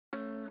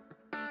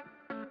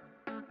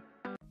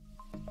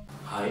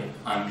Hi,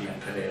 I'm Glen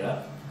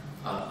Perera.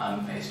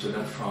 I'm a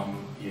student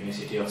from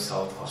University of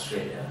South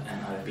Australia,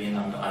 and I've been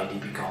under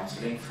IDP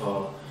counselling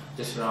for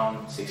just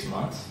around 6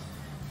 months.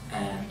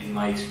 And in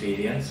my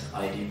experience,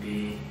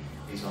 IDP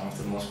is one of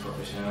the most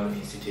professional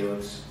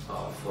institutes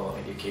for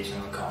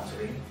educational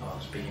counselling,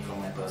 speaking from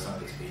my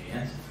personal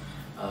experience.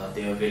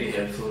 They are very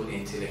helpful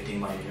in selecting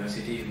my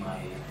university, my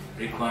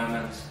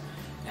requirements,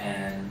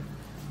 and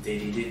they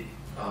did it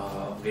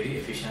very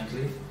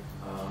efficiently,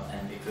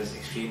 and it was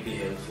extremely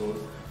helpful,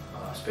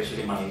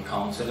 especially my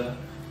counsellor.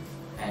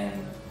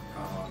 And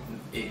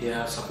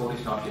their support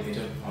is not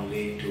limited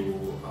only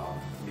to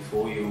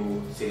before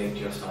you select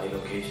your study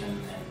location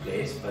and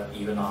place, but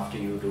even after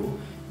you do,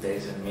 there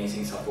is an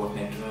amazing support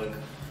network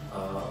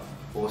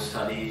post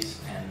studies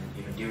and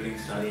even during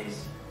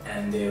studies,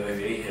 and they were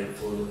very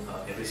helpful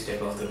every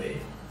step of the way,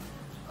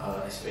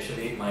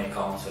 especially my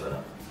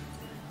counsellor.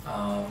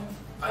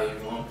 I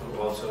want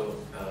to also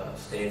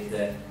state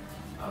that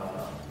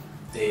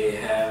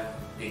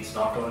it's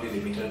not only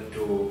limited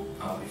to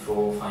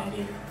before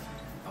finding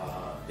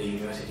the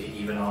university.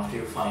 Even after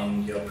you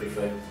find your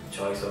preferred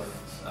choice of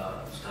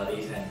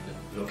studies and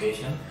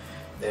location,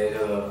 there is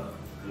a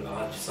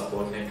large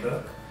support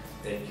network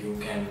that you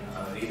can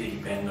really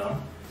depend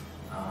on.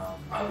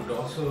 I would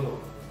also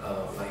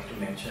like to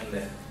mention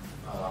that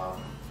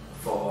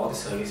for all the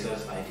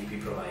services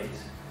IDP provides,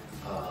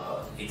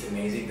 it's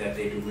amazing that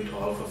they do it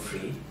all for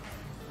free.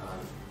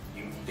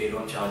 They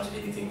don't charge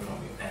anything from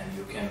you, and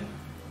you can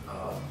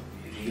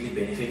really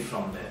benefit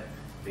from that,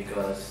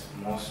 because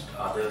most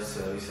other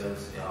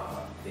services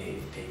they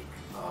take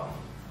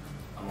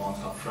amounts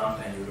up front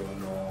and you don't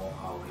know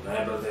how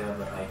reliable they are.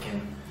 But I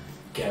can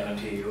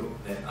guarantee you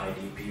that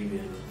IDP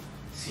will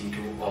see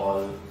to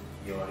all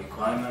your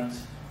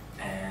requirements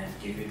and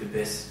give you the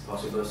best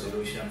possible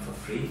solution for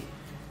free.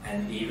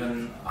 And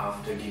even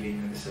after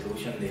giving you the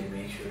solution, they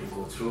make sure to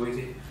go through with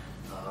it,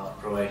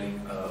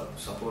 providing a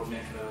support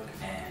network,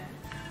 and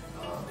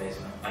there's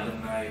an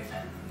alumni,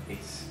 and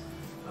it's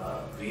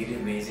really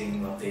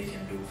amazing what they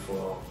can do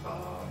for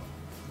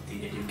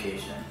the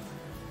education,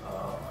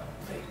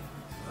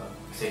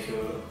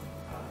 secure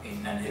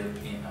and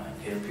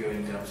help you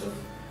in terms of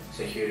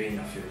securing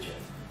your future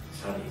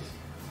studies.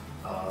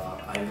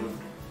 I would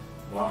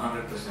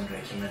 100%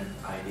 recommend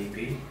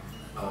IDP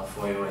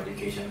for your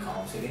education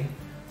counseling,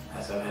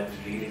 as I've had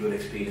really good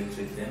experience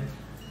with them,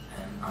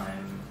 and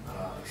I'm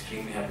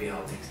extremely happy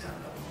how things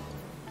turned out.